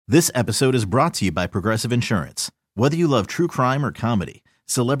This episode is brought to you by Progressive Insurance. Whether you love true crime or comedy,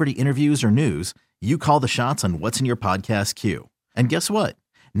 celebrity interviews or news, you call the shots on what's in your podcast queue. And guess what?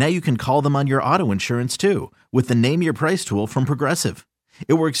 Now you can call them on your auto insurance too with the Name Your Price tool from Progressive.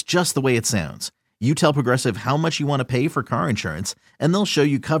 It works just the way it sounds. You tell Progressive how much you want to pay for car insurance, and they'll show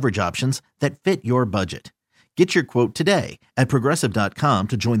you coverage options that fit your budget. Get your quote today at Progressive.com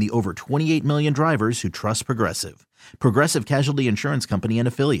to join the over 28 million drivers who trust Progressive. Progressive Casualty Insurance Company and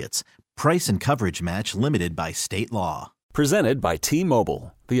Affiliates. Price and coverage match limited by state law. Presented by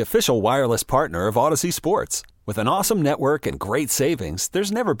T-Mobile, the official wireless partner of Odyssey Sports. With an awesome network and great savings,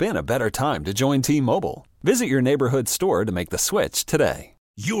 there's never been a better time to join T-Mobile. Visit your neighborhood store to make the switch today.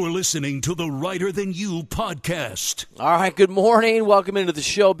 You're listening to the Writer Than You podcast. All right, good morning. Welcome into the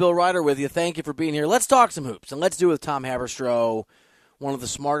show. Bill Ryder with you. Thank you for being here. Let's talk some hoops, and let's do it with Tom Haberstroh, one of the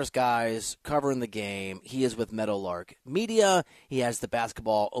smartest guys covering the game. He is with Meadowlark Media. He has the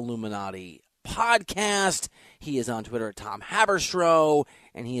Basketball Illuminati podcast. He is on Twitter at Tom Haberstroh,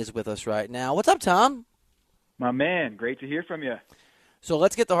 and he is with us right now. What's up, Tom? My man, great to hear from you. So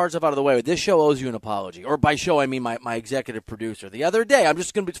let's get the hard stuff out of the way. This show owes you an apology. Or by show, I mean my executive producer. The other day, I'm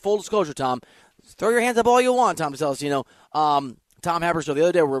just going to be full disclosure, Tom. Throw your hands up all you want, Tom DeCelestino. Tom Haberstroh, the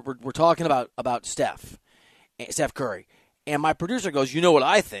other day, we're talking about Steph Curry. And my producer goes, you know what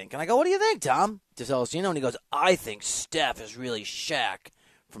I think? And I go, what do you think, Tom DeCelestino? And he goes, I think Steph is really Shaq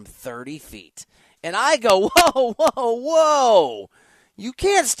from 30 feet. And I go, whoa. You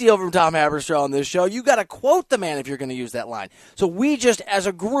can't steal from Tom Haberstroh on this show. You got to quote the man if you're going to use that line. So we just, as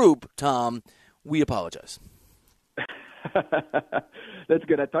a group, Tom, we apologize. That's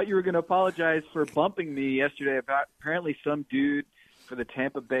good. I thought you were going to apologize for bumping me yesterday about apparently some dude for the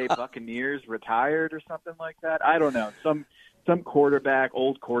Tampa Bay Buccaneers retired or something like that. I don't know. Some quarterback,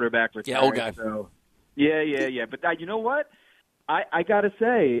 old quarterback retired. Yeah, old guy. So, yeah. But you know what? I got to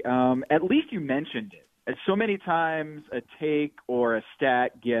say, at least you mentioned it. So many times a take or a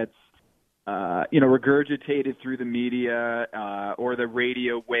stat gets, regurgitated through the media or the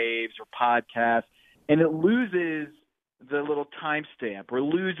radio waves or podcasts, and it loses the little timestamp or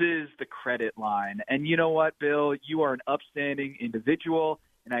loses the credit line. And you know what, Bill? You are an upstanding individual,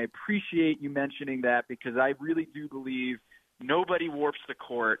 and I appreciate you mentioning that because I really do believe nobody warps the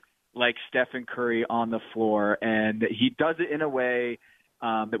court like Stephen Curry on the floor, and he does it in a way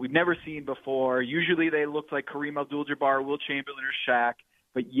that we've never seen before. Usually they look like Kareem Abdul-Jabbar, Will Chamberlain, or Shaq.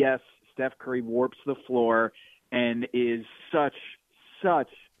 But yes, Steph Curry warps the floor and is such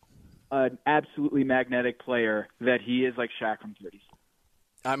an absolutely magnetic player that he is like Shaq from 30.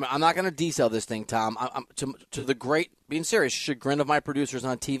 I'm not going to decel this thing, Tom. To the great, being serious, chagrin of my producers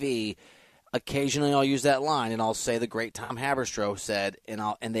on TV, occasionally I'll use that line and I'll say the great Tom Haberstroh said,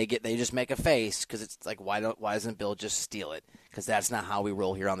 and they just make a face because it's like why doesn't Bill just steal it? Because that's not how we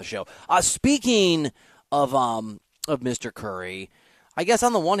roll here on the show. Speaking of Mr. Curry, I guess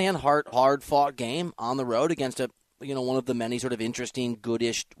on the one hand, hard fought game on the road against one of the many sort of interesting,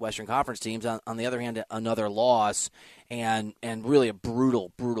 goodish Western Conference teams. On the other hand, another loss and really a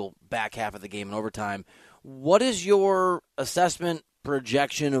brutal back half of the game in overtime. What is your assessment,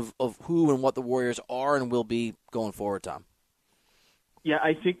 projection of who and what the Warriors are and will be going forward, Tom? Yeah,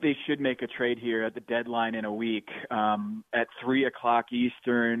 I think they should make a trade here at the deadline in a week. At 3 o'clock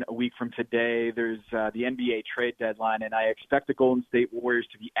Eastern, a week from today, there's the NBA trade deadline, and I expect the Golden State Warriors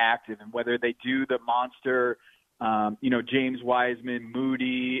to be active. And whether they do the monster, James Wiseman,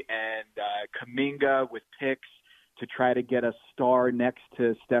 Moody, and Kuminga with picks to try to get a star next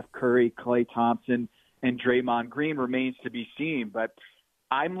to Steph Curry, Klay Thompson, and Draymond Green remains to be seen. But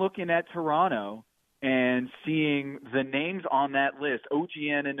I'm looking at Toronto and seeing the names on that list, OG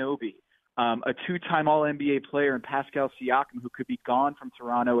Anunoby, a two-time All-NBA player, and Pascal Siakam, who could be gone from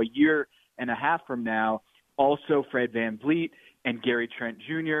Toronto a year and a half from now, also Fred VanVleet and Gary Trent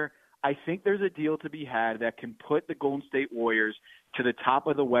Jr. I think there's a deal to be had that can put the Golden State Warriors to the top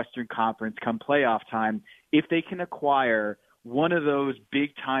of the Western Conference come playoff time if they can acquire one of those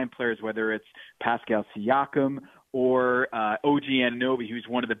big-time players, whether it's Pascal Siakam or OG Anunoby, who's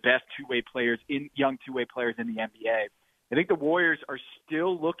one of the best young two-way players in the NBA. I think the Warriors are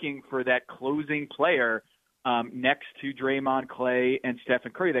still looking for that closing player next to Draymond, Klay, and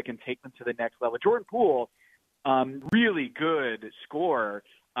Stephen Curry that can take them to the next level. Jordan Poole, really good scorer,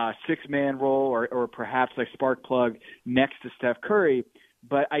 six-man role or perhaps like spark plug next to Steph Curry,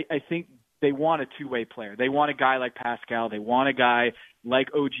 but I think they want a two-way player. They want a guy like Pascal. They want a guy like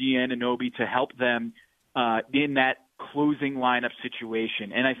OG Anunoby to help them in that closing lineup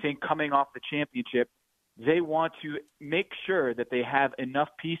situation. And I think coming off the championship, they want to make sure that they have enough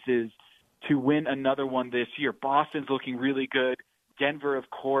pieces to win another one this year. Boston's looking really good. Denver, of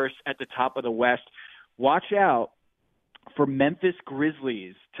course, at the top of the West. Watch out for Memphis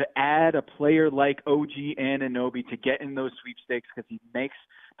Grizzlies to add a player like OG Anunoby to get in those sweepstakes because he makes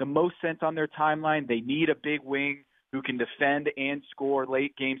the most sense on their timeline. They need a big wing who can defend and score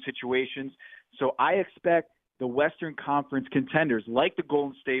late game situations. So I expect the Western Conference contenders like the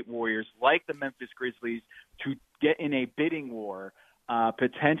Golden State Warriors, like the Memphis Grizzlies, to get in a bidding war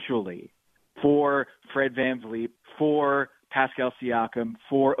potentially for Fred VanVleet, for Pascal Siakam,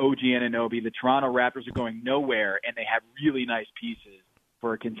 for OG Anunoby. The Toronto Raptors are going nowhere, and they have really nice pieces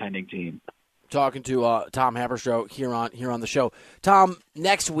for a contending team. Talking to Tom Haberstroh here on the show. Tom,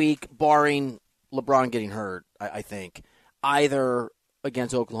 next week, barring LeBron getting hurt, I think, either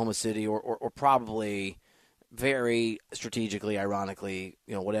against Oklahoma City or probably very strategically, ironically,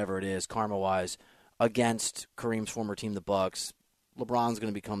 whatever it is, karma-wise, against Kareem's former team, the Bucks, LeBron's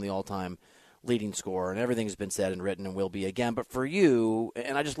going to become the all-time leading scorer, and everything's been said and written and will be again. But for you,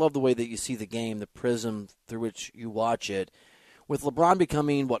 and I just love the way that you see the game, the prism through which you watch it, with LeBron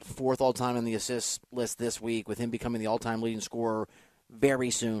becoming, fourth all-time in the assist list this week, with him becoming the all-time leading scorer very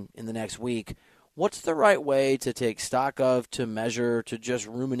soon in the next week, what's the right way to take stock of, to measure, to just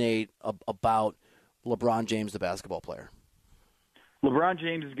ruminate about LeBron James, the basketball player? LeBron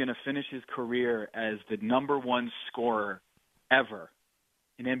James is going to finish his career as the number one scorer ever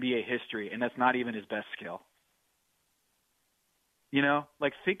in NBA history, and that's not even his best skill.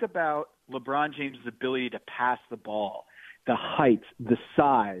 Think about LeBron James' ability to pass the ball, the height, the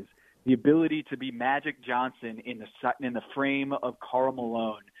size, the ability to be Magic Johnson in the frame of Karl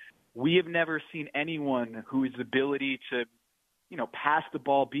Malone. We have never seen anyone whose ability to pass the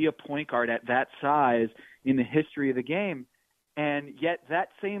ball, be a point guard at that size in the history of the game. And yet that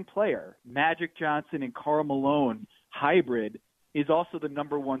same player, Magic Johnson and Karl Malone hybrid, is also the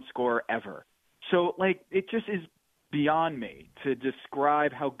number one scorer ever. So, it just is beyond me to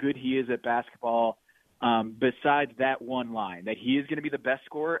describe how good he is at basketball, besides that one line, that he is going to be the best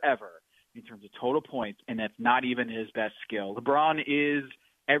scorer ever in terms of total points, and that's not even his best skill. LeBron is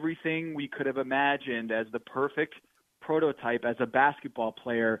everything we could have imagined as the perfect prototype as a basketball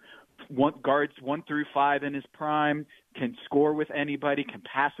player. Guards 1 through 5 in his prime, can score with anybody, can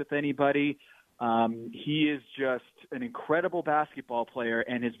pass with anybody. He is just an incredible basketball player,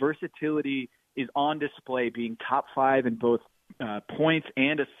 and his versatility is on display, being top 5 in both points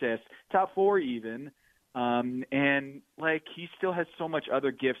and assists, top 4 even. He still has so much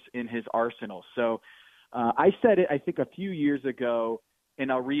other gifts in his arsenal. So I said it, I think, a few years ago,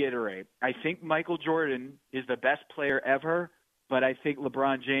 and I'll reiterate. I think Michael Jordan is the best player ever, but I think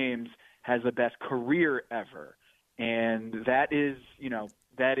LeBron James has the best career ever. And that is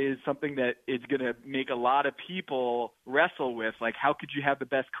something that is going to make a lot of people wrestle with. How could you have the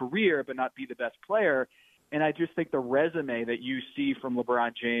best career but not be the best player? And I just think the resume that you see from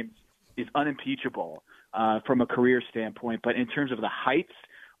LeBron James is unimpeachable from a career standpoint. But in terms of the heights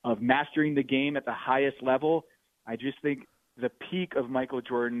of mastering the game at the highest level, I just think the peak of Michael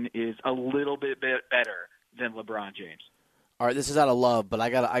Jordan is a little bit better than LeBron James. All right, this is out of love, but I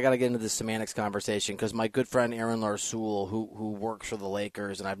gotta get into this semantics conversation because my good friend Aaron Larsoul, who works for the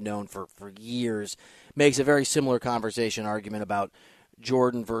Lakers and I've known for years, makes a very similar conversation argument about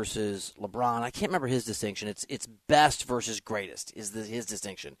Jordan versus LeBron. I can't remember his distinction. It's best versus greatest is his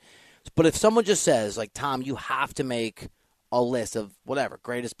distinction. But if someone just says, Tom, you have to make a list of whatever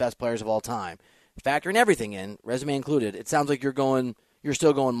greatest, best players of all time, factoring everything in, resume included, it sounds like you're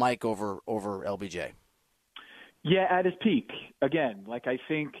still going Mike over LBJ. Yeah, at his peak. Again, I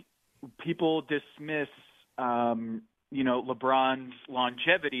think people dismiss, LeBron's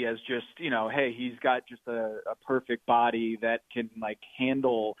longevity as just, hey, he's got just a perfect body that can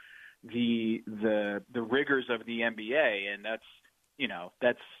handle the rigors of the NBA, and that's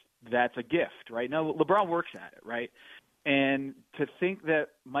a gift, right? Now LeBron works at it, right? And to think that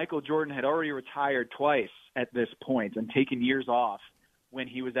Michael Jordan had already retired twice at this point and taken years off when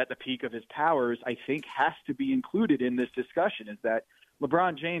he was at the peak of his powers, I think has to be included in this discussion, is that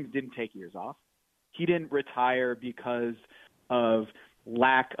LeBron James didn't take years off. He didn't retire because of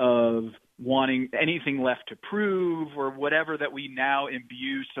lack of wanting anything left to prove or whatever, that we now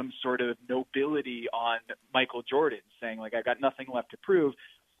imbue some sort of nobility on Michael Jordan, saying, I got nothing left to prove.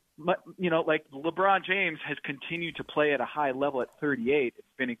 But, LeBron James has continued to play at a high level at 38. It's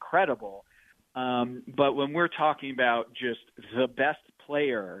been incredible. But when we're talking about just the best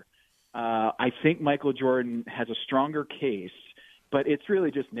player, I think Michael Jordan has a stronger case, but it's really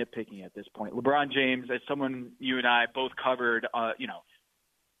just nitpicking at this point. LeBron James, as someone you and I both covered,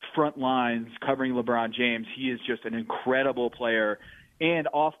 front lines covering LeBron James, he is just an incredible player and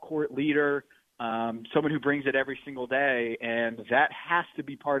off-court leader. someone who brings it every single day, and that has to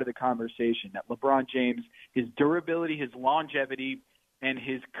be part of the conversation. That LeBron James, his durability, his longevity, and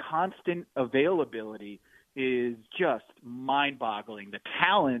his constant availability is just mind-boggling. The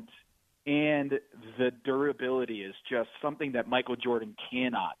talent and the durability is just something that Michael Jordan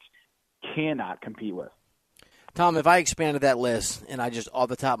cannot compete with. Tom, if I expanded that list and I just off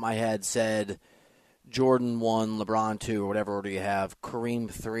the top of my head said Jordan 1, LeBron 2, or whatever order you have,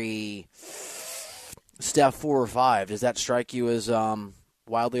 Kareem 3, Steph 4 or 5, does that strike you as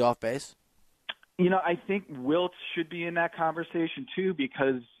wildly off base? I think Wilt should be in that conversation too,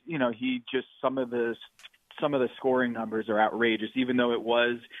 because he just some of the scoring numbers are outrageous, even though it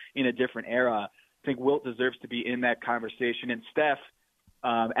was in a different era. I think Wilt deserves to be in that conversation, and Steph,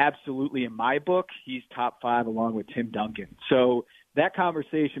 absolutely in my book, he's top 5 along with Tim Duncan. So that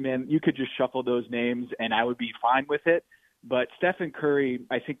conversation, man, you could just shuffle those names and I would be fine with it. But Stephen Curry,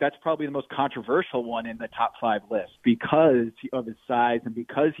 I think that's probably the most controversial one in the top 5 list because of his size and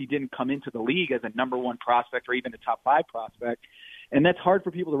because he didn't come into the league as a number 1 prospect or even a top 5 prospect. And that's hard for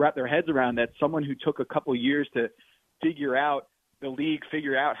people to wrap their heads around, that someone who took a couple years to figure out the league,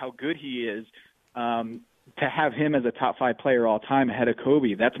 figure out how good he is, to have him as a top 5 player all time ahead of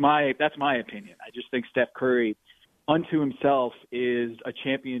Kobe. That's my opinion. I just think Steph Curry unto himself is a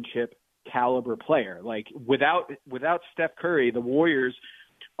championship caliber player. Like without Steph Curry, the Warriors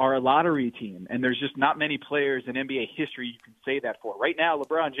are a lottery team, and there's just not many players in NBA history you can say that for. Right now,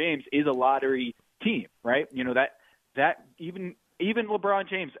 LeBron James is a lottery team, right? That even LeBron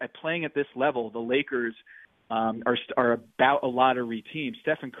James at playing at this level, the Lakers are about a lottery team.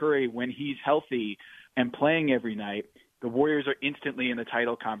 Stephen Curry, when he's healthy and playing every night, the Warriors are instantly in the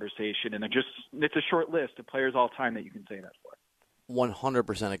title conversation, and it's a short list of players all time that you can say that for.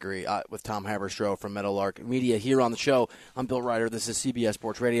 100% agree with Tom Haberstroh from Meadowlark Media here on the show. I'm Bill Ryder. This is CBS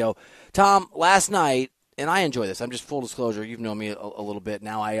Sports Radio. Tom, last night, and I enjoy this. I'm just full disclosure. You've known me a little bit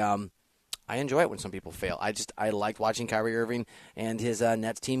now. I enjoy it when some people fail. I liked watching Kyrie Irving and his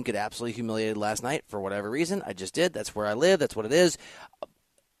Nets team get absolutely humiliated last night for whatever reason. I just did. That's where I live. That's what it is.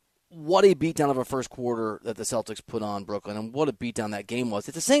 What a beatdown of a first quarter that the Celtics put on Brooklyn, and what a beatdown that game was.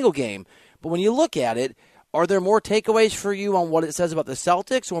 It's a single game, but when you look at it, are there more takeaways for you on what it says about the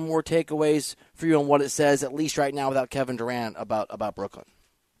Celtics, or more takeaways for you on what it says, at least right now without Kevin Durant, about Brooklyn?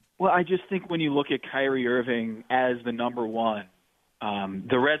 Well, I just think when you look at Kyrie Irving as the number 1,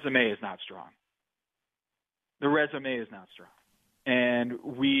 the resume is not strong. And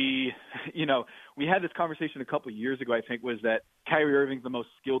we had this conversation a couple of years ago, I think, was that Kyrie Irving's the most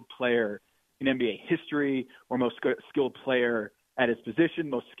skilled player in NBA history, or most skilled player at his position,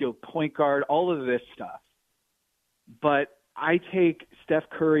 most skilled point guard, all of this stuff. But I take Steph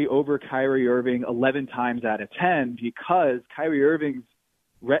Curry over Kyrie Irving 11 times out of 10 because Kyrie Irving's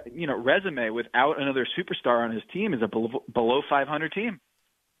resume without another superstar on his team is a below 500 team.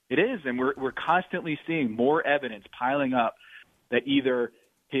 It is, and we're constantly seeing more evidence piling up that either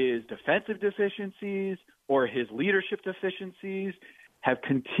his defensive deficiencies or his leadership deficiencies have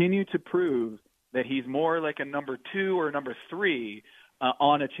continued to prove that he's more like a number 2 or number 3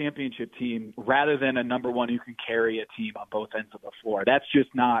 on a championship team rather than a number 1 who can carry a team on both ends of the floor. That's just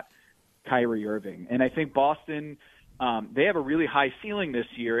not Kyrie Irving. And I think Boston, they have a really high ceiling this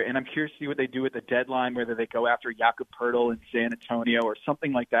year, and I'm curious to see what they do at the deadline, whether they go after Jakob Poeltl in San Antonio or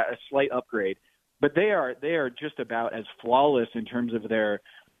something like that, a slight upgrade. But they are just about as flawless in terms of their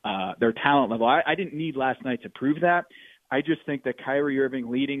talent level. I didn't need last night to prove that. I just think that Kyrie Irving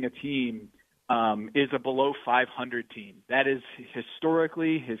leading a team is a below 500 team. That is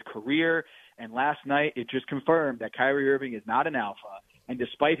historically his career, and last night it just confirmed that Kyrie Irving is not an alpha. And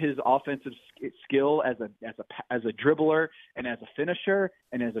despite his offensive skill as a dribbler and as a finisher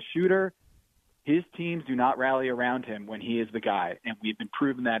and as a shooter, his teams do not rally around him when he is the guy, and we've been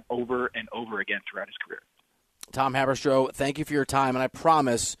proving that over and over again throughout his career. Tom Haberstroh, thank you for your time, and I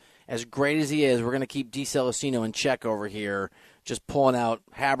promise, as great as he is, we're going to keep D. Celestino in check over here, just pulling out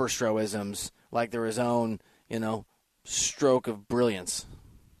Haberstroh-isms like they're his own, stroke of brilliance.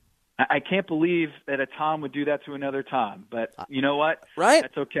 I can't believe that a Tom would do that to another Tom, but you know what? Right?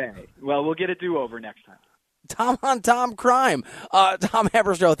 That's okay. Well, we'll get a do-over next time. Tom on Tom crime. Tom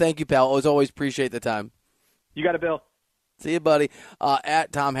Haberstroh, thank you, pal. As always, appreciate the time. You got it, Bill. See you, buddy.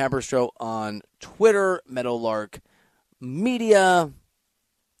 At Tom Haberstroh on Twitter, Meadowlark Media,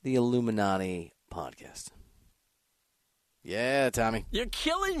 the Illuminati podcast. Yeah, Tommy. You're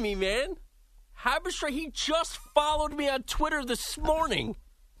killing me, man. Haberstroh, he just followed me on Twitter this morning.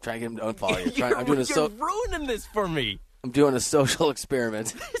 Trying to get him to unfollow you. You're ruining this for me. I'm doing a social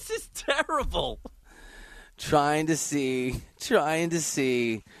experiment. This is terrible. Trying to see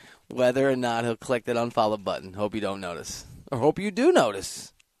whether or not he'll click that unfollow button. Hope you don't notice. Or hope you do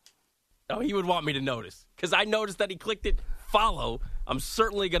notice. Oh, he would want me to notice. Because I noticed that he clicked it follow. I'm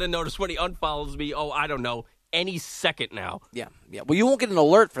certainly going to notice when he unfollows me, I don't know, any second now. Yeah. Well, you won't get an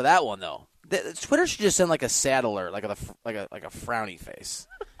alert for that one, though. Twitter should just send like a sad alert, like a frowny face.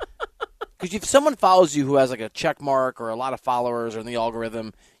 Because if someone follows you who has like a check mark or a lot of followers or in the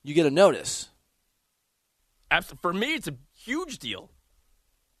algorithm, you get a notice. For me, it's a huge deal.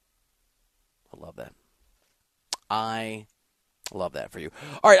 I love that. I love that for you.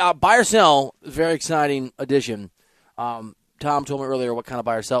 All right, buy or sell, very exciting addition. Tom told me earlier what kind of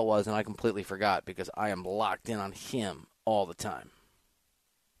buy or sell it was, and I completely forgot because I am locked in on him all the time.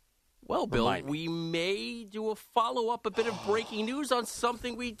 Well, Bill, we may do a follow-up, a bit of breaking news on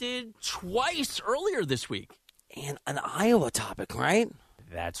something we did twice earlier this week. And an Iowa topic, right?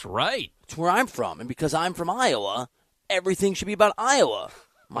 That's right. It's where I'm from, and because I'm from Iowa, everything should be about Iowa.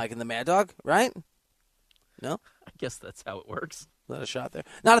 Mike and the Mad Dog, right? No? I guess that's how it works. Let a shot there.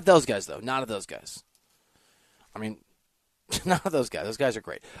 Not at those guys, though. Not at those guys. I mean, not at those guys. Those guys are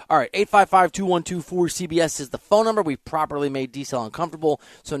great. All right, 855-212-4CBS is the phone number. We've properly made D-Cell uncomfortable,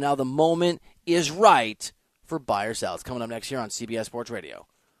 so now the moment is right for buy or sell. It's coming up next here on CBS Sports Radio.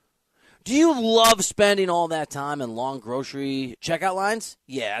 Do you love spending all that time in long grocery checkout lines?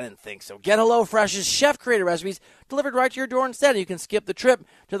 Yeah, I didn't think so. Get HelloFresh's chef-created recipes delivered right to your door instead. You can skip the trip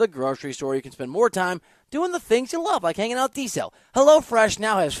to the grocery store. You can spend more time doing the things you love, like hanging out at D-Cell. HelloFresh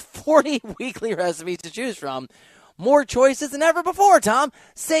now has 40 weekly recipes to choose from. More choices than ever before, Tom.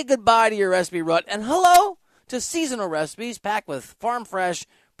 Say goodbye to your recipe rut and hello to seasonal recipes packed with farm-fresh,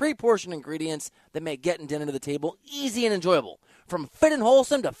 pre-portioned ingredients that make getting dinner to the table easy and enjoyable. From fit and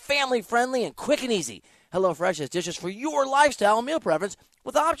wholesome to family-friendly and quick and easy, HelloFresh has dishes for your lifestyle and meal preference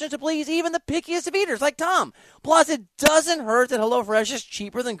with options to please even the pickiest of eaters like Tom. Plus, it doesn't hurt that HelloFresh is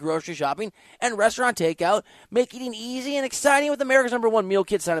cheaper than grocery shopping and restaurant takeout. Make eating easy and exciting with America's #1 meal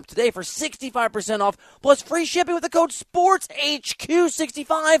kit. Sign up today for 65% off plus free shipping with the code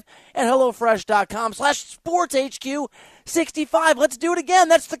SPORTSHQ65 at HelloFresh.com/SportsHQ65. Let's do it again.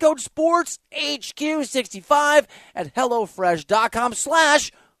 That's the code SportsHQ65 at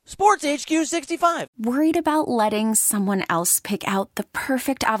HelloFresh.com/SportsHQ65. Worried about letting someone else pick out the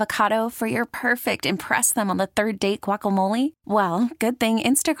perfect avocado for your perfect impress them on the third date guacamole? Well, good thing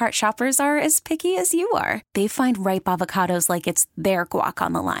Instacart shoppers are as picky as you are. They find ripe avocados like it's their guac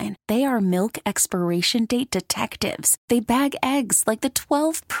on the line. They are milk expiration date detectives. They bag eggs like the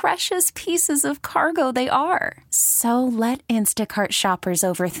 12 precious pieces of cargo they are. So let Instacart shoppers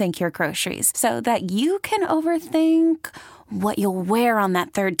overthink your groceries so that you can overthink what you'll wear on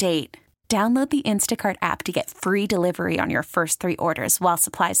that third date. Download the Instacart app to get free delivery on your first 3 orders while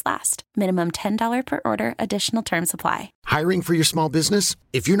supplies last. Minimum $10 per order. Additional terms apply. Hiring for your small business?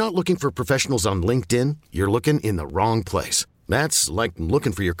 If you're not looking for professionals on LinkedIn, you're looking in the wrong place. That's like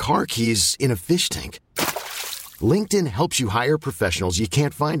looking for your car keys in a fish tank. LinkedIn helps you hire professionals you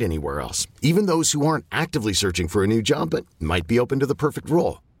can't find anywhere else, even those who aren't actively searching for a new job but might be open to the perfect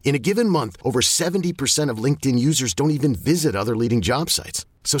role. In a given month, over 70% of LinkedIn users don't even visit other leading job sites.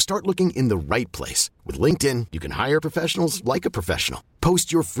 So start looking in the right place. With LinkedIn, you can hire professionals like a professional.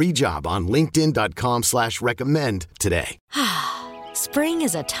 Post your free job on linkedin.com/recommend today. Spring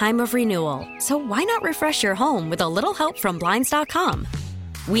is a time of renewal, so why not refresh your home with a little help from Blinds.com?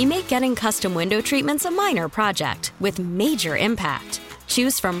 We make getting custom window treatments a minor project with major impact.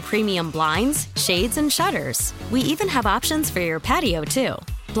 Choose from premium blinds, shades, and shutters. We even have options for your patio, too.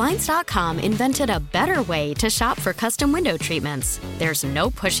 Blinds.com invented a better way to shop for custom window treatments. There's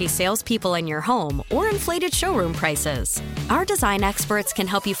no pushy salespeople in your home or inflated showroom prices. Our design experts can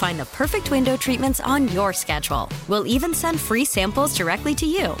help you find the perfect window treatments on your schedule. We'll even send free samples directly to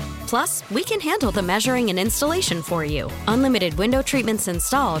you. Plus, we can handle the measuring and installation for you. Unlimited window treatments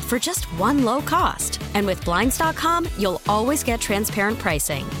installed for just one low cost. And with Blinds.com, you'll always get transparent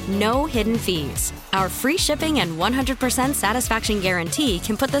pricing. No hidden fees. Our free shipping and 100% satisfaction guarantee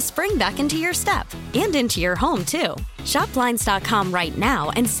can put the spring back into your step and into your home, too. Shop Blinds.com right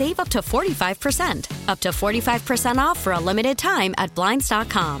now and save up to 45%. Up to 45% off for a limited time at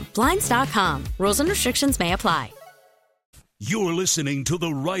Blinds.com. Blinds.com. Rules and restrictions may apply. You're listening to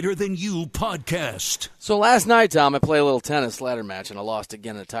the Writer Than You podcast. So last night, Tom, I played a little tennis ladder match, and I lost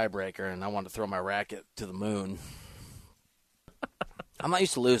again in a tiebreaker, and I wanted to throw my racket to the moon. I'm not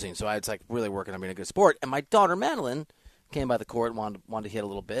used to losing, so it's like really working on being a good sport. And my daughter, Madeline, came by the court and wanted to hit a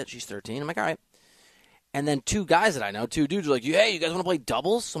little bit. She's 13. I'm like, all right. And then 2 guys that I know, 2 dudes, are like, hey, you guys want to play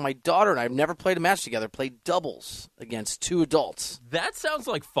doubles? So my daughter and I have never played a match together, played doubles against 2 adults. That sounds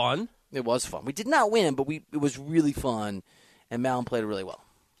like fun. It was fun. We did not win, but it was really fun, and Madeline played really well.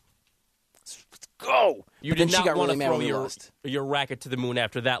 Let's go. You But then did she not got want really to mad throw when we lost. your racket to the moon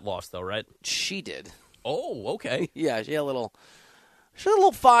after that loss, though, right? She did. Oh, okay. Yeah, she had a little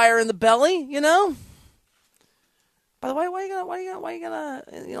fire in the belly, you know. By the way, why you gonna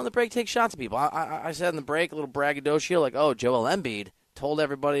in the break take shots at people? I said in the break a little braggadocio, like, oh, Joel Embiid told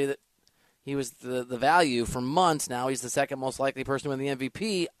everybody that he was the value for months. Now he's the second most likely person to win the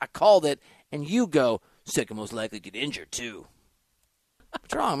MVP. I called it, and you go second most likely to get injured too.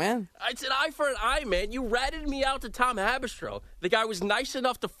 What's wrong, man? It's an eye for an eye, man. You ratted me out to Tom Haberstroh. The guy was nice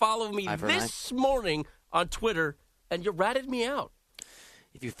enough to follow me this morning on Twitter, and you ratted me out.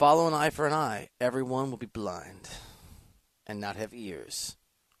 If you follow an eye for an eye, everyone will be blind and not have ears,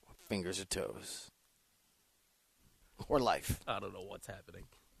 or fingers or toes, or life. I don't know what's happening.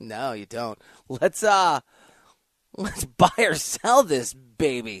 No, you don't. Let's buy or sell this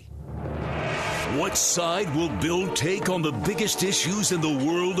baby. What side will Bill take on the biggest issues in the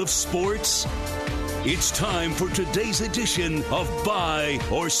world of sports? It's time for today's edition of Buy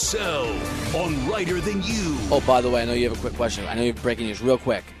or Sell on Righter Than You. Oh, by the way, I know you have a quick question. I know you have breaking news real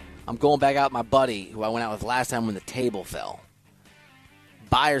quick. I'm going back out with my buddy who I went out with last time when the table fell.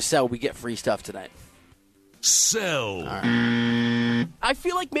 Buy or sell, we get free stuff tonight. Sell. All right. I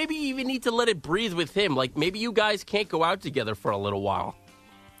feel like maybe you even need to let it breathe with him. Like maybe you guys can't go out together for a little while.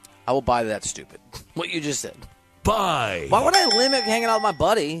 I will buy that stupid. What you just said. Buy. Why would I limit hanging out with my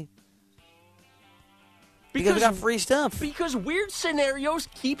buddy? Because we got free stuff. Because weird scenarios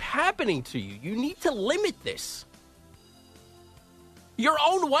keep happening to you. You need to limit this. Your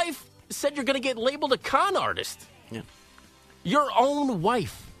own wife said you're going to get labeled a con artist. Yeah. Your own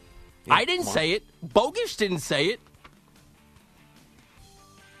wife. Yeah, I didn't say it. Bogish didn't say it.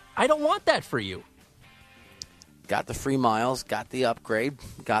 I don't want that for you. Got the free miles, got the upgrade,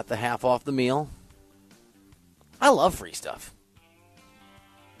 got the half off the meal. I love free stuff.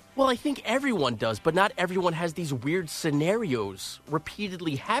 Well, I think everyone does, but not everyone has these weird scenarios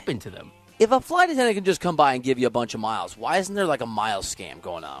repeatedly happen to them. If a flight attendant can just come by and give you a bunch of miles, why isn't there like a miles scam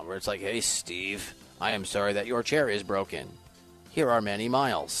going on where it's like, hey, Steve, I am sorry that your chair is broken. Here are many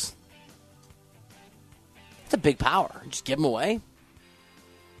miles. It's a big power. Just give them away.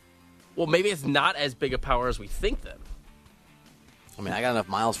 Well, maybe it's not as big a power as we think then. I mean, I got enough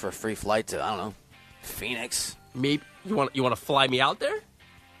miles for a free flight to, I don't know, Phoenix. Maybe you want to fly me out there?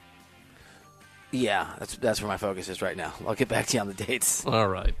 Yeah, that's where my focus is right now. I'll get back to you on the dates. All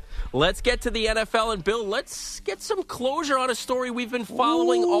right. Let's get to the NFL. And, Bill, let's get some closure on a story we've been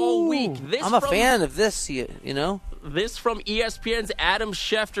following all week. I'm a fan of this, you know. This from ESPN's Adam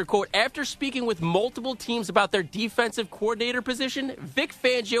Schefter, quote, after speaking with multiple teams about their defensive coordinator position, Vic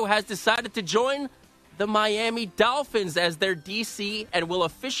Fangio has decided to join the Miami Dolphins as their DC and will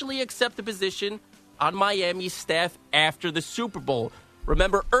officially accept the position on Miami's staff after the Super Bowl.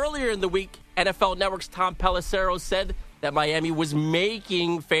 Remember, earlier in the week, NFL Network's Tom Pelissero said that Miami was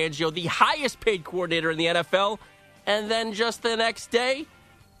making Fangio the highest-paid coordinator in the NFL, and then just the next day,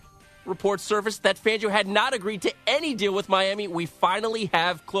 reports surfaced that Fangio had not agreed to any deal with Miami. We finally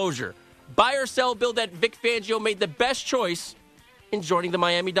have closure. Buy or sell, Bill, that Vic Fangio made the best choice in joining the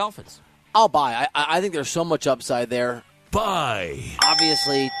Miami Dolphins. I'll buy. I think there's so much upside there. Buy.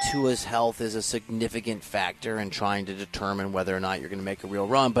 Obviously, Tua's health is a significant factor in trying to determine whether or not you're going to make a real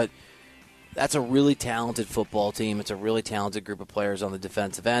run, but that's a really talented football team. It's a really talented group of players on the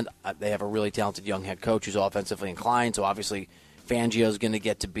defensive end. They have a really talented young head coach who's offensively inclined, so obviously Fangio's going to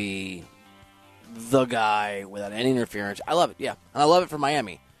get to be the guy without any interference. I love it, yeah. And I love it for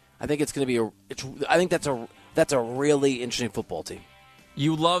Miami. I think it's going to be I think that's a really interesting football team.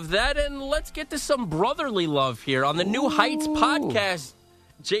 You love that, and let's get to some brotherly love here. On the New Heights podcast,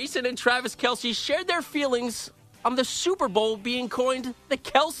 Jason and Travis Kelce shared their feelings on the Super Bowl being coined the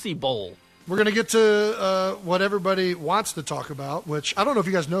Kelce Bowl. We're going to get to what everybody wants to talk about, which I don't know if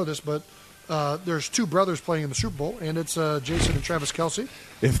you guys know this, but there's two brothers playing in the Super Bowl, and it's Jason and Travis Kelce.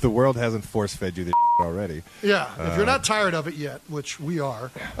 If the world hasn't force-fed you the already. Yeah, if you're not tired of it yet, which we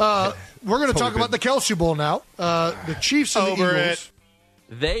are, we're going to talk about the Kelce Bowl now. The Chiefs and the Eagles.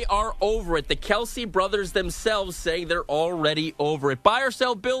 They are over it. The Kelce brothers themselves saying they're already over it. Buy or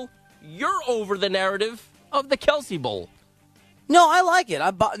sell, Bill, you're over the narrative of the Kelce Bowl. No, I like it.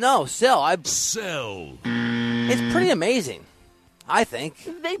 Sell. Sell. It's pretty amazing, I think.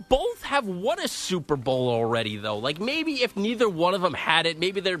 They both have won a Super Bowl already, though. Like, maybe if neither one of them had it,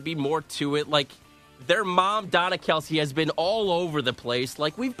 maybe there'd be more to it. Like, their mom, Donna Kelce, has been all over the place.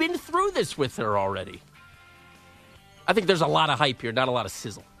 Like, we've been through this with her already. I think there's a lot of hype here, not a lot of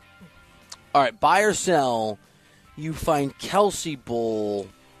sizzle. All right, buy or sell, you find Kelce Bowl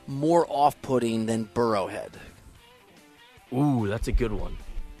more off-putting than Burrowhead. Ooh, that's a good one.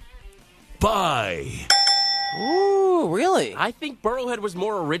 bye. Ooh, really? I think Burrowhead was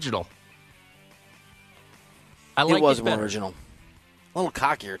more original. I It like was it more better. original. A little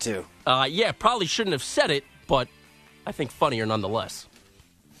cockier, too. Yeah, probably shouldn't have said it, but I think funnier nonetheless.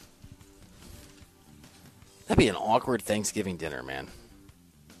 That'd be an awkward Thanksgiving dinner, man.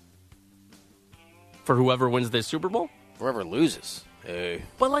 For whoever wins this Super Bowl? Whoever loses. Hey.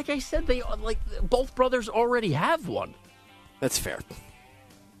 But like I said, both brothers already have one. That's fair.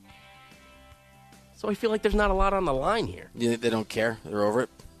 So I feel like there's not a lot on the line here. You think they don't care? They're over it?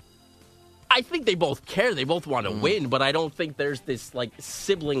 I think they both care. They both want to win, but I don't think there's this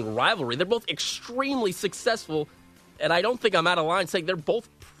sibling rivalry. They're both extremely successful, and I don't think I'm out of line saying they're both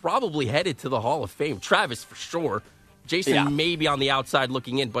probably headed to the Hall of Fame. Travis for sure. Jason may be on the outside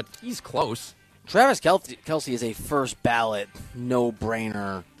looking in, but he's close. Travis Kelce is a first ballot,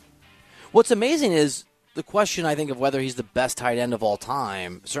 no-brainer. What's amazing is the question, I think, of whether he's the best tight end of all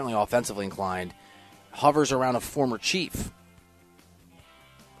time, certainly offensively inclined, hovers around a former Chief,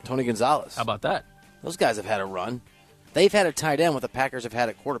 Tony Gonzalez. How about that? Those guys have had a run. They've had a tight end what the Packers have had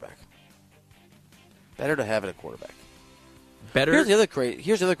at quarterback. Better to have it at quarterback. Better. Here's the other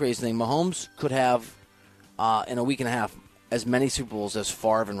crazy thing. Mahomes could have, in a week and a half, as many Super Bowls as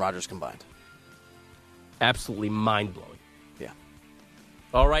Favre and Rodgers combined. Absolutely mind-blowing. Yeah.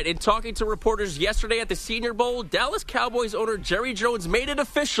 All right, in talking to reporters yesterday at the Senior Bowl, Dallas Cowboys owner Jerry Jones made it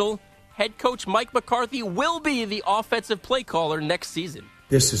official. Head coach Mike McCarthy will be the offensive play caller next season.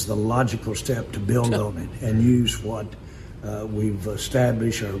 This is the logical step to build on it and use what we've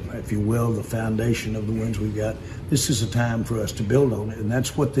established, or if you will, the foundation of the wins we've got. This is a time for us to build on it, and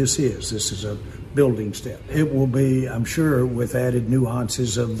that's what this is. This is a building step. It will be, I'm sure, with added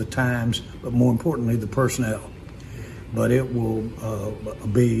nuances of the times, but more importantly, the personnel. But it will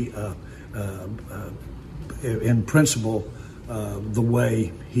be, in principle, the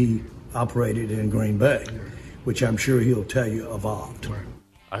way he operated in Green Bay, which I'm sure he'll tell you evolved.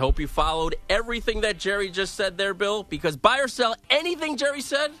 I hope you followed everything that Jerry just said there, Bill, because buy or sell, anything Jerry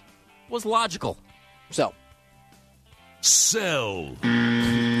said was logical. So, sell.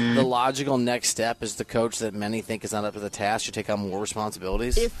 The logical next step is the coach that many think is not up to the task should take on more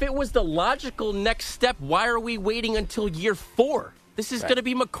responsibilities. If it was the logical next step, why are we waiting until year 4? This is going to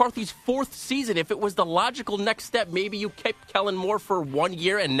be McCarthy's 4th season. If it was the logical next step, maybe you kept Kellen Moore for 1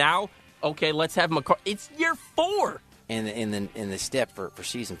 year, and now, okay, let's have McCarthy. It's year 4. And in the step for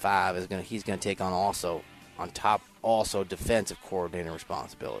season 5 he's going to take on defensive coordinator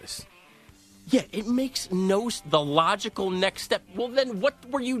responsibilities. Yeah, it makes the logical next step. Well, then what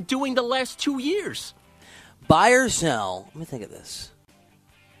were you doing the last 2 years? Buy or sell. Let me think of this.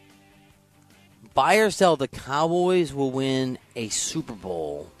 Buy or sell, the Cowboys will win a Super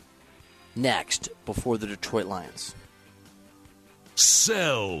Bowl next before the Detroit Lions.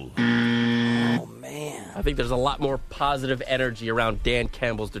 Sell. Oh, man. I think there's a lot more positive energy around Dan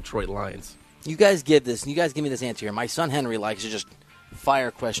Campbell's Detroit Lions. You guys give me this answer here. My son Henry likes to just fire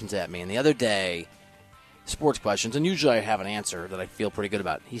questions at me. And the other day, sports questions, and usually I have an answer that I feel pretty good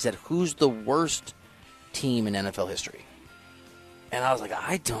about. He said, who's the worst team in NFL history? And I was like,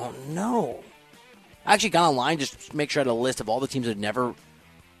 I don't know. I actually got online just to make sure I had a list of all the teams that had never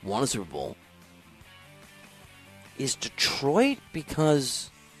won a Super Bowl. Is Detroit because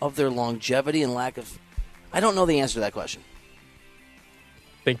of their longevity and lack of... I don't know the answer to that question.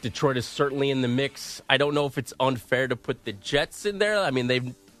 I think Detroit is certainly in the mix. I don't know if it's unfair to put the Jets in there. I mean,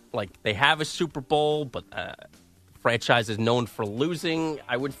 they have a Super Bowl, but franchise is known for losing.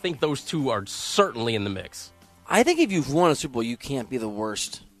 I would think those two are certainly in the mix. I think if you've won a Super Bowl, you can't be the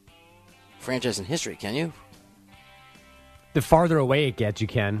worst franchise in history, can you? The farther away it gets, you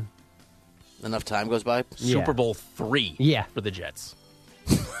can. Enough time goes by? Yeah. Super Bowl 3 for the Jets.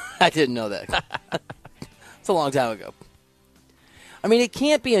 I didn't know that. It's a long time ago. I mean, it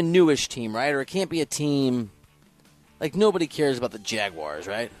can't be a newish team, right? Or it can't be a team... Like, nobody cares about the Jaguars,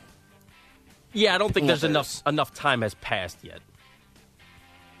 right? Yeah, I don't think there's enough time has passed yet.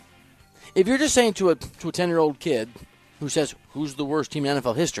 If you're just saying to a 10-year-old kid who says, who's the worst team in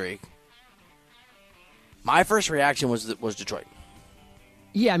NFL history, my first reaction was Detroit.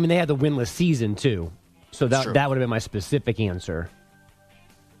 Yeah, I mean, they had the winless season, too. So that would have been my specific answer.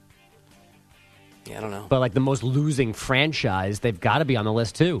 Yeah, I don't know. But, like, the most losing franchise, they've got to be on the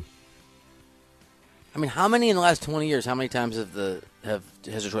list, too. I mean, how many in the last 20 years, how many times has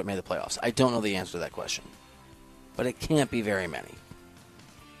Detroit made the playoffs? I don't know the answer to that question. But it can't be very many.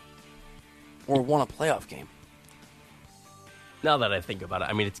 Or won a playoff game. Now that I think about it,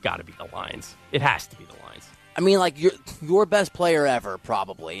 I mean, it's got to be the Lions. It has to be the Lions. I mean, like, your best player ever,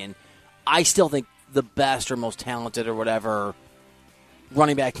 probably. And I still think the best or most talented or whatever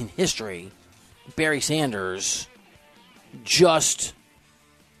running back in history, Barry Sanders, just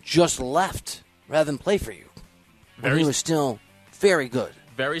left rather than play for you. When he was still very good.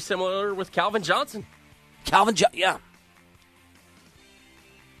 Very similar with Calvin Johnson. Yeah.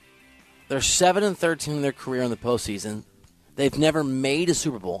 They're 7-13 in their career in the postseason. They've never made a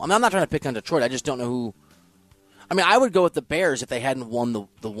Super Bowl. I mean, I'm not trying to pick on Detroit. I just don't know who. I mean, I would go with the Bears if they hadn't won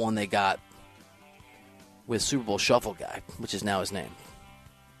the one they got with Super Bowl Shuffle guy, which is now his name.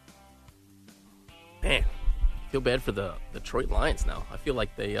 Man, I feel bad for the Detroit Lions now. I feel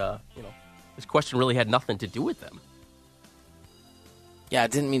like they, this question really had nothing to do with them. Yeah, I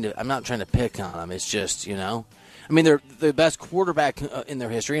didn't mean to. I'm not trying to pick on them. It's just, I mean, they're the best quarterback in their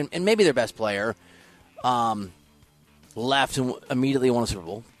history, and maybe their best player left and immediately won a Super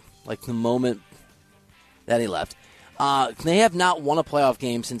Bowl, like the moment that he left. They have not won a playoff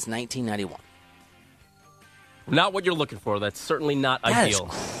game since 1991. Not what you're looking for. That's certainly not ideal.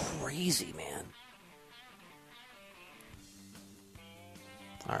 That's crazy, man.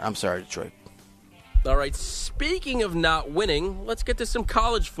 All right, I'm sorry, Detroit. All right, speaking of not winning, let's get to some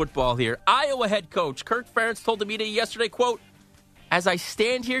college football here. Iowa head coach Kirk Ferentz told the media yesterday, quote, "As I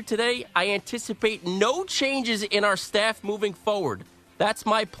stand here today, I anticipate no changes in our staff moving forward. That's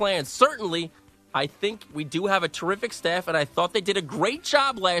my plan. Certainly, I think we do have a terrific staff, and I thought they did a great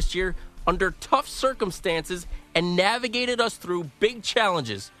job last year under tough circumstances and navigated us through big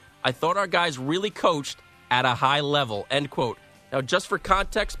challenges. I thought our guys really coached at a high level," end quote. Now, just for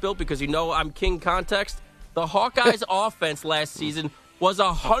context, Bill, because I'm king context, the Hawkeyes' offense last season was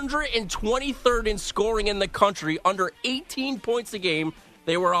 123rd in scoring in the country, under 18 points a game.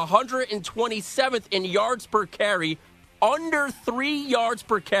 They were 127th in yards per carry, under 3 yards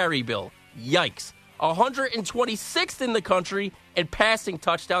per carry, Bill. Yikes. 126th in the country in passing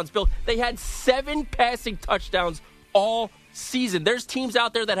touchdowns, Bill. They had 7 passing touchdowns all season. There's teams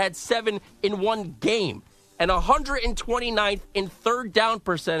out there that had 7 in one game. And 129th in third down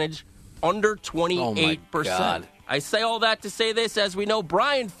percentage, under 28%. Oh, my God. I say all that to say this, as we know,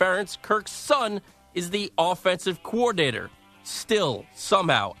 Brian Ferentz, Kirk's son, is the offensive coordinator. Still,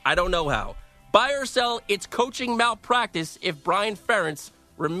 somehow, I don't know how. Buy or sell, it's coaching malpractice if Brian Ferentz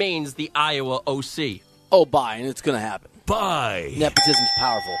remains the Iowa OC. Oh, buy, and it's going to happen. Buy. Nepotism's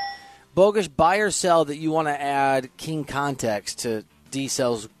powerful. Bogus, buy or sell that you want to add king context to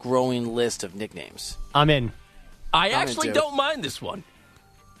D-Cell's growing list of nicknames. I'm in. I actually don't mind this one.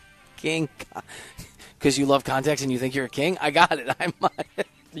 King, because you love context and you think you're a king? I got it. I might.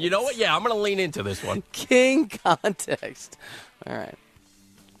 You know what? Yeah, I'm going to lean into this one. King context. All right.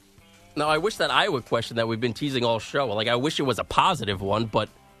 Now, I wish that Iowa question that we've been teasing all show, I wish it was a positive one, but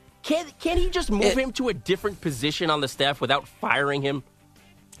can't he just move him to a different position on the staff without firing him?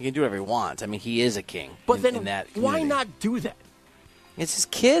 He can do whatever he wants. I mean, he is a king. But then in that why not do that? It's his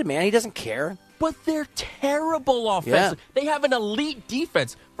kid, man. He doesn't care. But they're terrible offensive. Yeah. They have an elite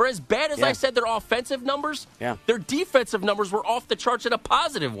defense. For as bad as I said their offensive numbers, their defensive numbers were off the charts in a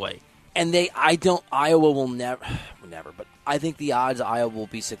positive way. And Iowa will never, but I think the odds Iowa will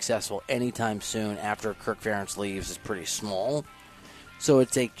be successful anytime soon after Kirk Ferentz leaves is pretty small. So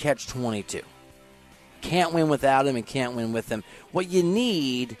it's a catch-22. Can't win without him and can't win with him. What you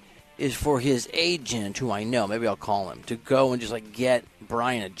need is for his agent, who I know, maybe I'll call him, to go and just get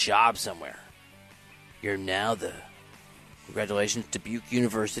Brian a job somewhere. You're now the, congratulations, Dubuque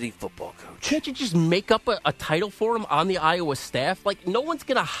University football coach. Can't you just make up a title for him on the Iowa staff? No one's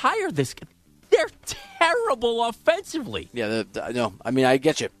going to hire this guy. They're terrible offensively. Yeah, no, I mean, I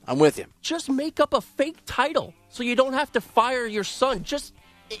get you. I'm with you. Just make up a fake title so you don't have to fire your son.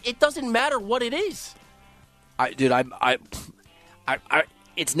 It doesn't matter what it is.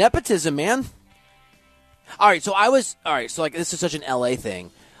 It's nepotism, man. All right, so this is such an LA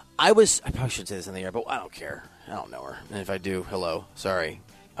thing. I probably shouldn't say this in the air, but I don't care. I don't know her. And if I do, hello. Sorry.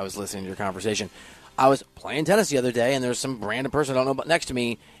 I was listening to your conversation. I was playing tennis the other day, and there's some random person I don't know about next to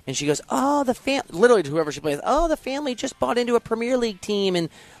me, and she goes, literally to whoever she plays, the family just bought into a Premier League team, and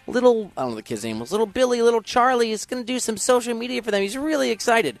I don't know the kid's name was, little Billy, little Charlie is going to do some social media for them. He's really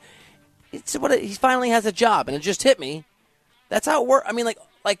excited. He finally has a job, and it just hit me. That's how it works. I mean,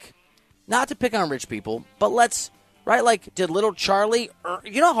 not to pick on rich people, but did little Charlie,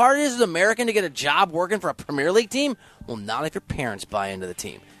 you know how hard it is as an American to get a job working for a Premier League team? Well, not if your parents buy into the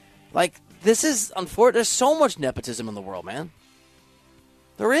team. This is unfortunate. There's so much nepotism in the world, man.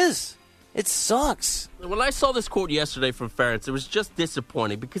 There is. It sucks. When I saw this quote yesterday from Ferentz, it was just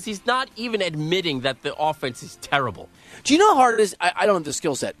disappointing because he's not even admitting that the offense is terrible. Do you know how hard it is? I don't have the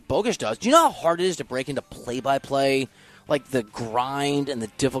skill set. Bogus does. Do you know how hard it is to break into play-by-play? The grind and the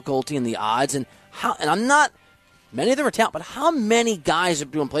difficulty and the odds and how? And I'm not Many of them are talented, but how many guys that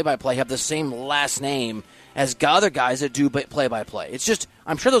are doing play-by-play have the same last name as other guys that do play-by-play? It's just,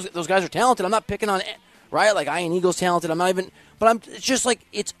 I'm sure those guys are talented. I'm not picking on, right? Like Ian Eagle's talented. I'm not even, but it's just like,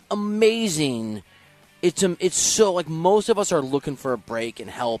 it's amazing. It's so, like, most of us are looking for a break and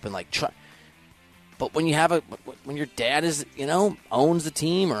help and like try. But when you have when your dad is, owns the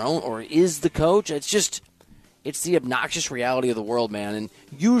team or is the coach, it's the obnoxious reality of the world, man. And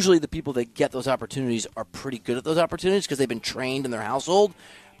usually the people that get those opportunities are pretty good at those opportunities because they've been trained in their household.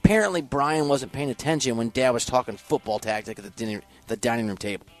 Apparently, Brian wasn't paying attention when Dad was talking football tactic at the dining room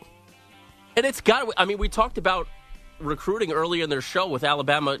table. And we talked about recruiting earlier in their show with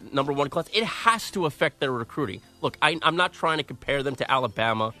Alabama #1 class. It has to affect their recruiting. Look, I'm not trying to compare them to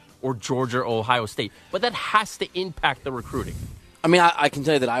Alabama or Georgia or Ohio State, but that has to impact the recruiting. I mean, I can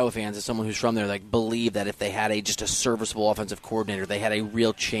tell you that Iowa fans, as someone who's from there, believe that if they had just a serviceable offensive coordinator, they had a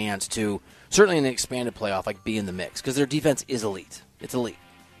real chance to, certainly in an expanded playoff, be in the mix because their defense is elite. It's elite.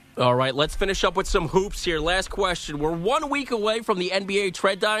 All right, let's finish up with some hoops here. Last question. We're 1 week away from the NBA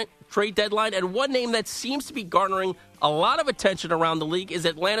trade deadline, and one name that seems to be garnering a lot of attention around the league is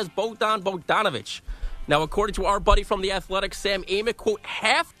Atlanta's Bogdan Bogdanović. Now, according to our buddy from The Athletic, Sam Amick, quote,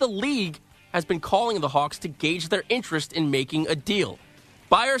 half the league has been calling the Hawks to gauge their interest in making a deal.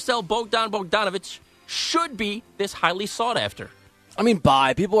 Buy or sell Bogdan Bogdanović should be this highly sought after. I mean,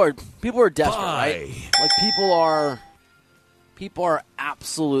 buy. People are desperate, right? Like people are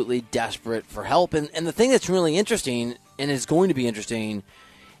absolutely desperate for help. And the thing that's really interesting and is going to be interesting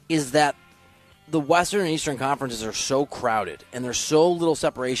is that the Western and Eastern conferences are so crowded and there's so little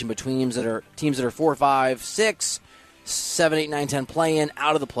separation between teams that are 4, 5, 6, 7, 8, 9, 10 play-in,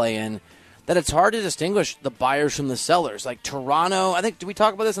 out of the play-in, that it's hard to distinguish the buyers from the sellers. Like Toronto, I think, did we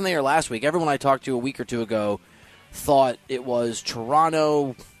talk about this in the air last week? Everyone I talked to a week or two ago thought it was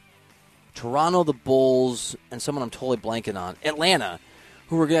Toronto, the Bulls, and someone I'm totally blanking on, Atlanta,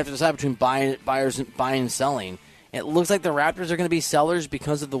 who were going to have to decide between buying and selling. It looks like the Raptors are going to be sellers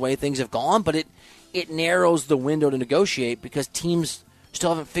because of the way things have gone, but it narrows the window to negotiate because teams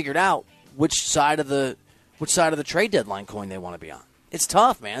still haven't figured out which side of the trade deadline coin they want to be on. It's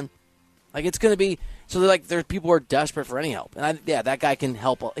tough, man. Like, it's going to be – so there's people who are desperate for any help. And, that guy can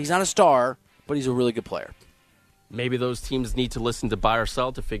help. He's not a star, but he's a really good player. Maybe those teams need to listen to buy or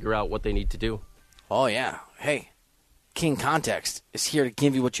sell to figure out what they need to do. Oh, yeah. Hey, King Context is here to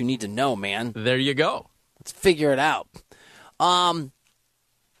give you what you need to know, man. There you go. Let's figure it out.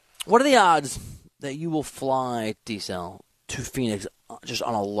 What are the odds that you will fly, D-Cell, to Phoenix just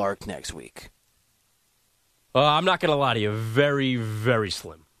on a lark next week? I'm not going to lie to you. Very, very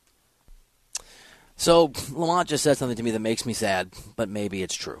slim. So, Lamont just said something to me that makes me sad, but maybe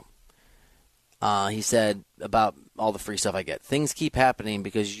it's true. He said about all the free stuff I get. Things keep happening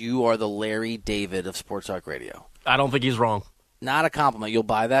because you are the Larry David of Sports Talk Radio. I don't think he's wrong. Not a compliment. You'll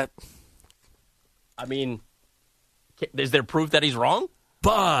buy that? I mean, is there proof that he's wrong?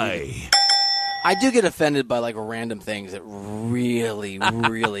 Buy. I do get offended by random things that really,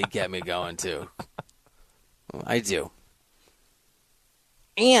 really get me going, too. I do.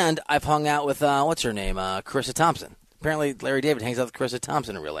 And I've hung out with, what's her name, Carissa Thompson. Apparently, Larry David hangs out with Carissa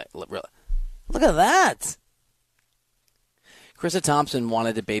Thompson in real life. Look at that. Carissa Thompson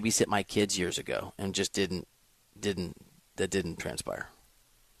wanted to babysit my kids years ago and just didn't transpire.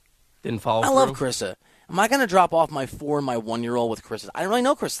 Didn't follow I through? love Carissa. Am I going to drop off my 4 and my 1-year-old with Carissa? I don't really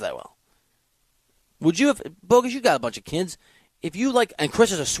know Carissa that well. Would you have, Bogus, you got a bunch of kids. If you and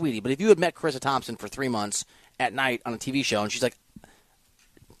Carissa's a sweetie, but if you had met Carissa Thompson for 3 months at night on a TV show and she's like,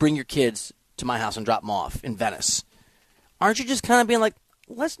 bring your kids to my house and drop them off in Venice, aren't you just kind of being like,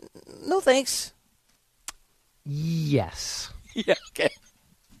 no thanks? Yes. Yeah, okay.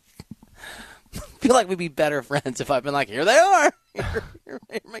 I feel like we'd be better friends if I've been like, here they are. Here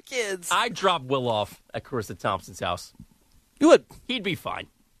are my kids. I'd drop Will off at Carissa Thompson's house. You would? He'd be fine.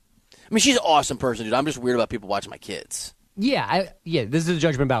 I mean, she's an awesome person, dude. I'm just weird about people watching my kids. Yeah, this is a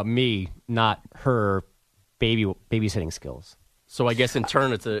judgment about me, not her babysitting skills. So I guess in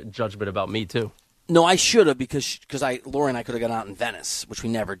turn it's a judgment about me, too. No, I should have because Lori and I could have gone out in Venice, which we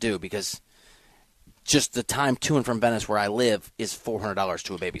never do because just the time to and from Venice where I live is $400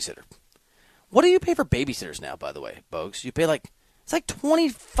 to a babysitter. What do you pay for babysitters now, by the way, Bogues? You pay it's like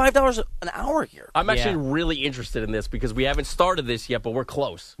 $25 an hour here. I'm actually really interested in this because we haven't started this yet, but we're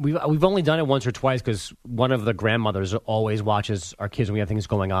close. We've only done it once or twice because one of the grandmothers always watches our kids when we have things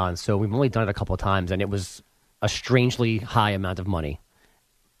going on. So we've only done it a couple of times, and it was a strangely high amount of money.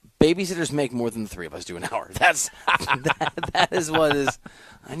 Babysitters make more than the 3 of us do an hour. That is what is.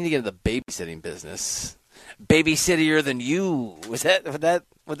 I need to get into the babysitting business. Babysittier than you. Would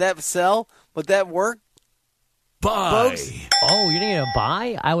that sell? Would that work? Buy. Folks. Oh, you're going to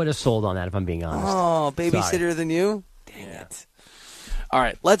buy? I would have sold on that if I'm being honest. Oh, babysitter than you? Dang it. All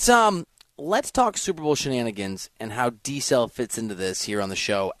right, let's talk Super Bowl shenanigans and how D-Cell fits into this here on the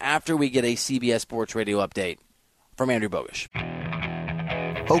show after we get a CBS Sports Radio update from Andrew Bogusch.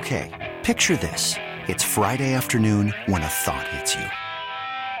 Okay, picture this. It's Friday afternoon when a thought hits you.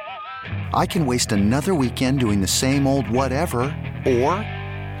 I can waste another weekend doing the same old whatever, or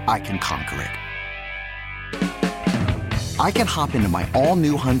I can conquer it. I can hop into my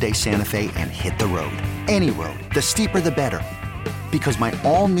all-new Hyundai Santa Fe and hit the road. Any road. The steeper, the better. Because my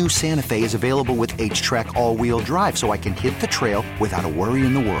all-new Santa Fe is available with H-Track all-wheel drive, so I can hit the trail without a worry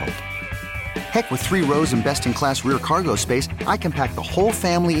in the world. Heck, with 3 rows and best-in-class rear cargo space, I can pack the whole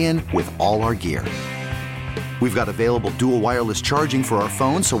family in with all our gear. We've got available dual wireless charging for our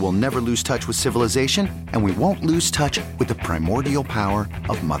phones, so we'll never lose touch with civilization, and we won't lose touch with the primordial power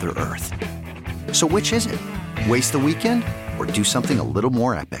of Mother Earth. So which is it? Waste the weekend or do something a little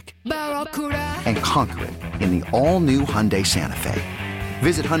more epic? And conquer it in the all-new Hyundai Santa Fe.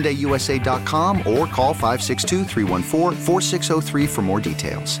 Visit HyundaiUSA.com or call 562-314-4603 for more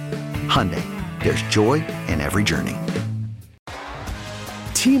details. Hyundai, there's joy in every journey.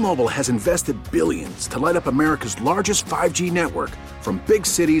 T-Mobile has invested billions to light up America's largest 5G network, from big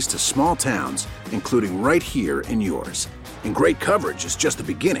cities to small towns, including right here in yours. And great coverage is just the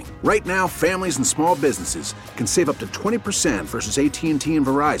beginning. Right now, families and small businesses can save up to 20% versus AT&T and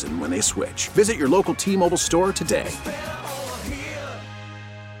Verizon when they switch. Visit your local T-Mobile store today.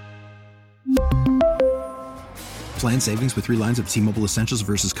 Plan savings with 3 lines of T-Mobile Essentials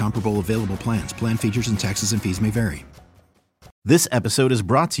versus comparable available plans. Plan features and taxes and fees may vary. This episode is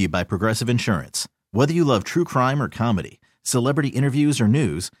brought to you by Progressive Insurance. Whether you love true crime or comedy, celebrity interviews or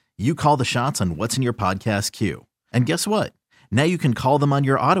news, you call the shots on what's in your podcast queue. And guess what? Now you can call them on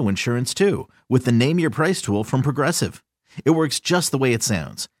your auto insurance too with the Name Your Price tool from Progressive. It works just the way it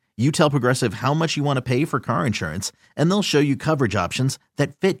sounds. You tell Progressive how much you want to pay for car insurance, and they'll show you coverage options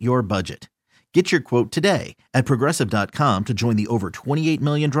that fit your budget. Get your quote today at Progressive.com to join the over 28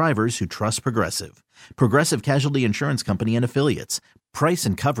 million drivers who trust Progressive. Progressive Casualty Insurance Company and Affiliates. Price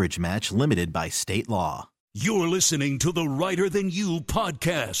and coverage match limited by state law. You're listening to the Writer Than You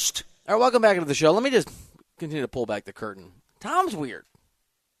podcast. All right, welcome back into the show. Let me just continue to pull back the curtain. Tom's weird.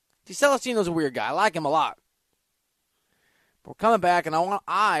 DiCelestino's a weird guy. I like him a lot. But we're coming back, and I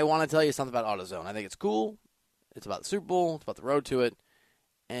want to tell you something about AutoZone. I think it's cool. It's about the Super Bowl. It's about the road to it.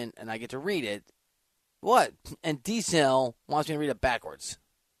 And I get to read it. What? And D-Cell wants me to read it backwards.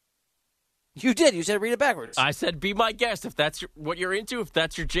 You did. You said read it backwards. I said be my guest. If that's what you're into, if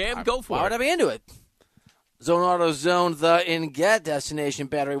that's your jam, go for it. Why would I be into it? Zone AutoZone, the in-get destination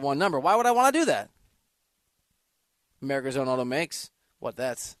battery one number. Why would I want to do that? America's Own Auto makes. What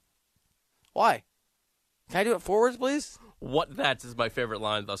that's? Why? Can I do it forwards, please? What that's is my favorite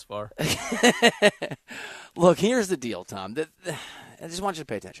line thus far. Look, here's the deal, Tom. I just want you to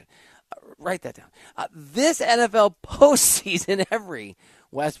pay attention. Write that down. This NFL postseason, every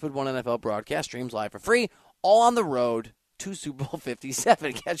Westwood One NFL broadcast streams live for free, all on the road to Super Bowl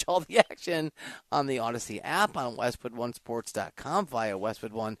 57. Catch all the action on the Odyssey app, on WestwoodOneSports.com, via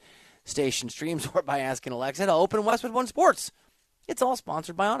Westwood One station streams, or by asking Alexa to open Westwood One Sports. It's all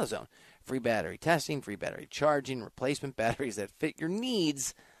sponsored by AutoZone. Free battery testing, free battery charging, replacement batteries that fit your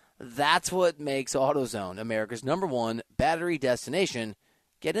needs. That's what makes AutoZone America's #1 battery destination.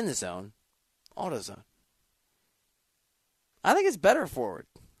 Get in the zone, AutoZone. I think it's better forward.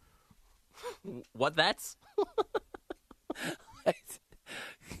 What that's?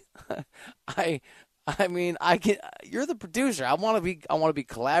 I mean, I can. You're the producer. I want to be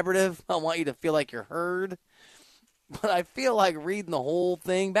collaborative. I want you to feel like you're heard. But I feel like reading the whole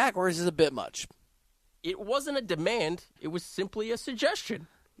thing backwards is a bit much. It wasn't a demand. It was simply a suggestion.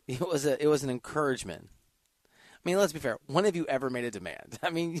 It was an encouragement. I mean, let's be fair. When have you ever made a demand?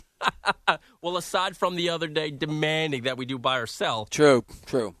 I mean, well, aside from the other day demanding that we do buy or sell. True.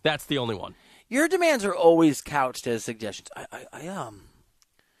 That's the only one. Your demands are always couched as suggestions.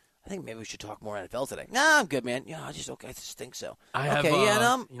 I think maybe we should talk more NFL today. Nah, I'm good, man. Yeah, I just think so. I have,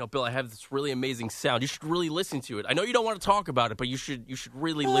 Bill, I have this really amazing sound. You should really listen to it. I know you don't want to talk about it, but you should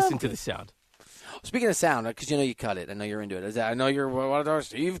really listen to the sound. Speaking of sound, because you cut it. I know you're into it. I know you're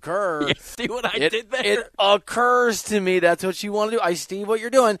Steve Kerr. You see what I did there? It occurs to me that's what you want to do. I see what you're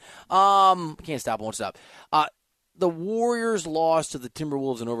doing. Can't stop, won't stop. The Warriors lost to the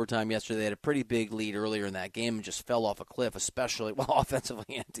Timberwolves in overtime yesterday. They had a pretty big lead earlier in that game and just fell off a cliff, especially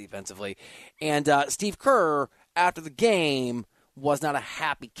offensively and defensively. And Steve Kerr, after the game, was not a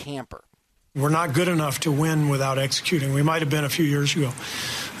happy camper. We're not good enough to win without executing. We might have been a few years ago.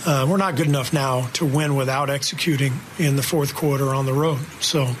 we're not good enough now to win without executing in the fourth quarter on the road.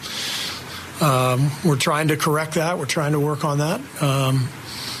 So we're trying to correct that. We're trying to work on that.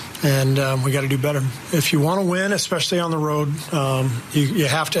 And we got to do better. If you want to win, especially on the road, you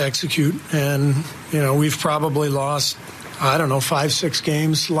have to execute. And, we've probably lost, 5-6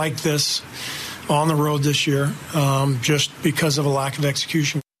 games like this on the road this year, just because of a lack of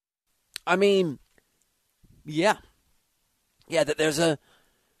execution. I mean, yeah, that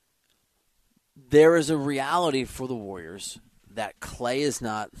there is a reality for the Warriors that Klay is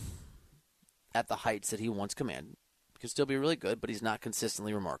not at the heights that he once commanded. He can still be really good, but he's not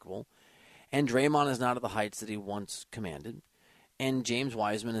consistently remarkable. And Draymond is not at the heights that he once commanded. And James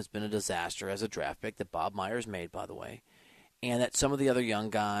Wiseman has been a disaster as a draft pick that Bob Myers made, by the way. And that some of the other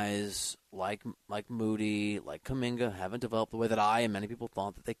young guys, like Moody, like Kuminga, haven't developed the way that I and many people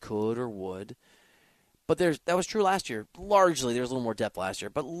thought that they could or would. But that was true last year. Largely, there was a little more depth last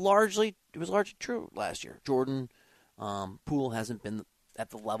year, but largely it was largely true last year. Jordan Poole hasn't been at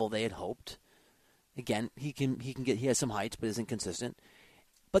the level they had hoped. Again, he has some heights, but isn't consistent.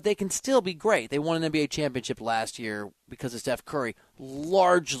 But they can still be great. They won an NBA championship last year because of Steph Curry,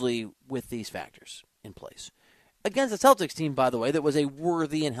 largely with these factors in place. Against the Celtics team, by the way, that was a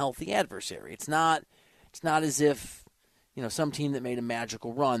worthy and healthy adversary. It's not as if some team that made a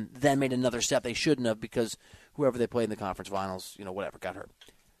magical run then made another step they shouldn't have because whoever they played in the conference finals, whatever, got hurt.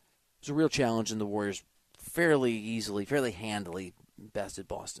 It was a real challenge, and the Warriors fairly easily, fairly handily bested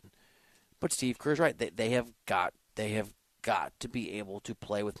Boston. But Steve Kerr's right. They have got to be able to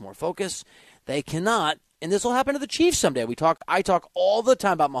play with more focus. They cannot, and this will happen to the Chiefs someday. I talk all the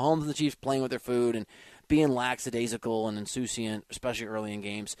time about Mahomes and the Chiefs playing with their food and being lackadaisical and insouciant, especially early in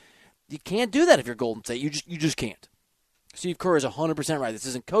games. You can't do that if you're Golden State. You just can't. Steve Kerr is 100% right. This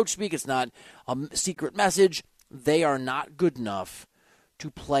isn't coach speak. It's not a secret message. They are not good enough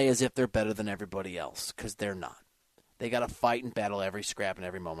to play as if they're better than everybody else because they're not. They got to fight and battle every scrap and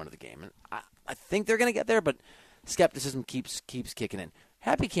every moment of the game. And I think they're going to get there, but skepticism keeps kicking in.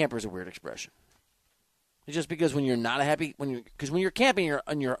 Happy camper is a weird expression. It's just because when you're not happy, when you're camping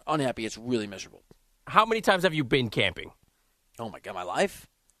and you're unhappy, it's really miserable. How many times have you been camping? Oh my God, my life?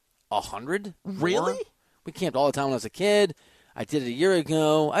 100? Really? More? We camped all the time when I was a kid. I did it a year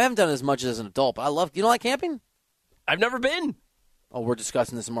ago. I haven't done it as much as an adult, but I love. You don't like camping? I've never been. Oh, we're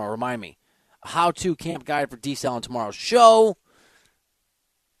discussing this tomorrow. Remind me. A how-to camp guide for D-Cell on tomorrow's show.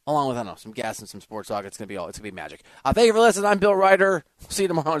 Along with, some gas and some sports talk. It's gonna be magic. Thank you for listening. I'm Bill Ryder. We'll see you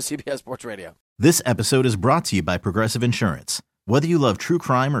tomorrow on CBS Sports Radio. This episode is brought to you by Progressive Insurance. Whether you love true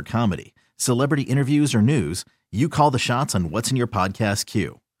crime or comedy, celebrity interviews or news, you call the shots on what's in your podcast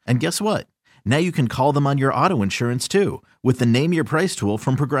queue. And guess what? Now you can call them on your auto insurance too with the Name Your Price tool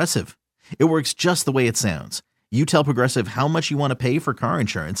from Progressive. It works just the way it sounds. You tell Progressive how much you want to pay for car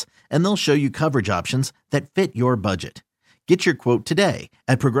insurance, and they'll show you coverage options that fit your budget. Get your quote today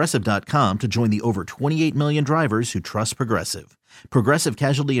at Progressive.com to join the over 28 million drivers who trust Progressive. Progressive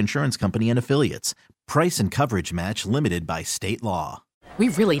Casualty Insurance Company and Affiliates. Price and coverage match limited by state law. We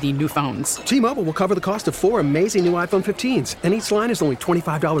really need new phones. T-Mobile will cover the cost of 4 amazing new iPhone 15s, and each line is only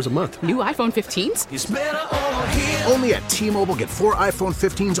 $25 a month. New iPhone 15s? It's better over here. Only at T-Mobile, get 4 iPhone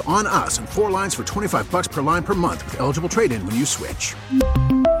 15s on us and 4 lines for $25 per line per month with eligible trade-in when you switch.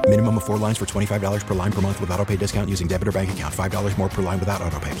 Minimum of 4 lines for $25 per line per month with autopay discount using debit or bank account. $5 more per line without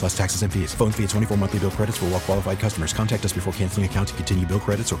autopay, plus taxes and fees. Phone fee at 24 monthly bill credits for well-qualified customers. Contact us before canceling account to continue bill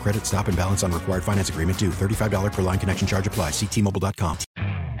credits or credit stop and balance on required finance agreement due. $35 per line connection charge applies. See T-Mobile.com.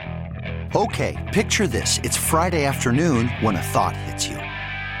 Okay, picture this. It's Friday afternoon when a thought hits you.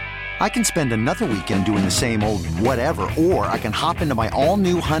 I can spend another weekend doing the same old whatever, or I can hop into my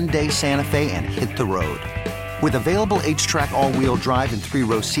all-new Hyundai Santa Fe and hit the road. With available H-Track all-wheel drive and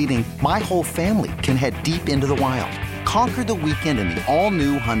 3-row seating, my whole family can head deep into the wild. Conquer the weekend in the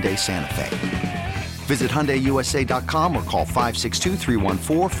all-new Hyundai Santa Fe. Visit HyundaiUSA.com or call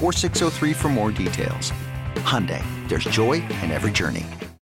 562-314-4603 for more details. Hyundai, there's joy in every journey.